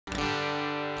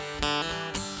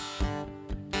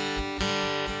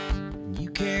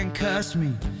can cuss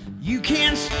me, you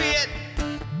can spit,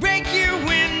 break your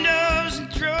windows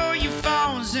and throw your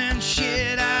phones and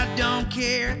shit. I don't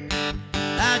care,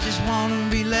 I just wanna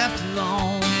be left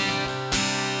alone.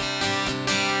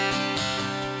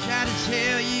 Try to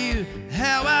tell you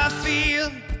how I feel,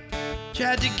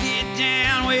 tried to get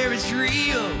down where it's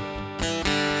real,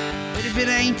 but if it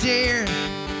ain't there,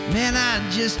 man,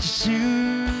 I'd just as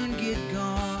soon get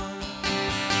gone.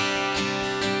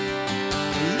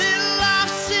 A little off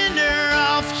center,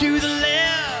 off to the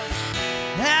left,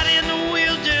 out in the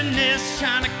wilderness,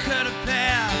 trying to cut a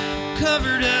path,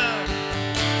 covered up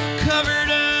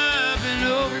and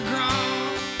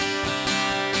overgrown.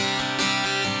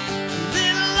 A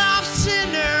little off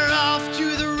center, off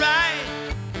to the right,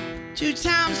 2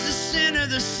 times the center,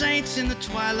 the saints in the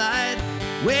twilight,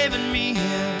 waving me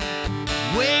here,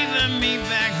 waving me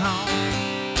back home.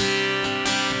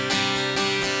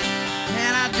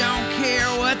 And I don't care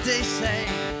what they say,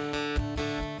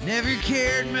 never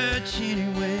cared much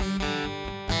anyway.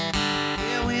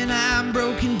 Yeah, when I'm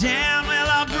broken down, well,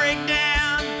 I'll break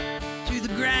down to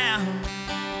the ground.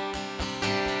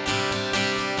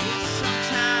 It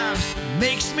sometimes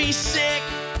makes me sick,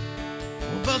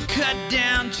 we're both cut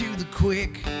down to the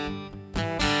quick.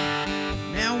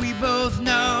 Now we both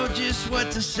know just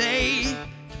what to say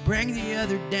to bring the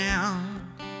other down.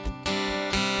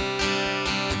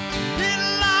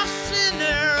 Little off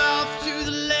center, off to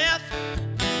the left,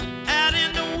 out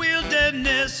in the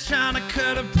wilderness, trying to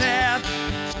cut a path.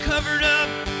 It's covered up,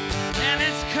 and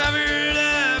it's covered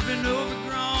up and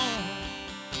overgrown.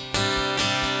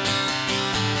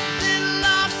 Little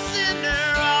off center,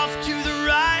 off to the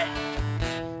right,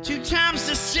 2 times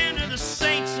the center, the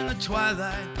saints in the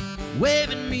twilight,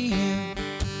 waving me here,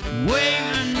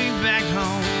 waving me back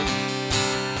home.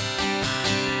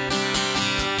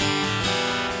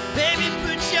 Baby,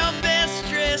 put your best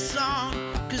dress on,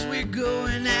 'cause we're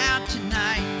going out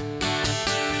tonight.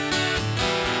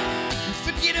 And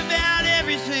forget about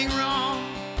everything wrong,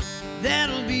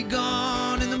 that'll be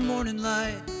gone in the morning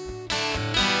light.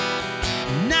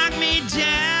 Knock me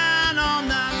down all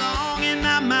night long, and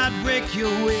I might break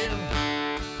your will,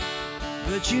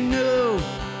 but you know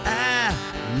I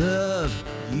love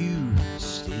you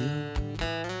still.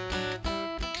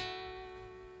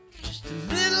 Just a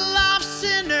little off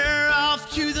center, off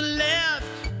to the left,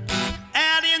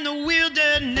 out in the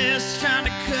wilderness, trying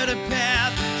to cut a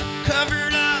path.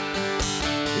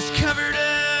 It's covered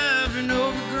up and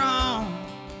overgrown.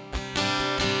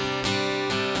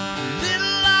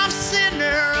 Little off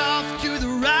center, off to the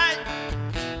right,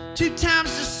 2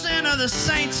 times the center, the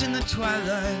saints in the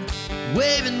twilight,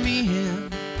 waving me in,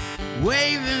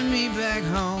 waving me back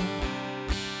home.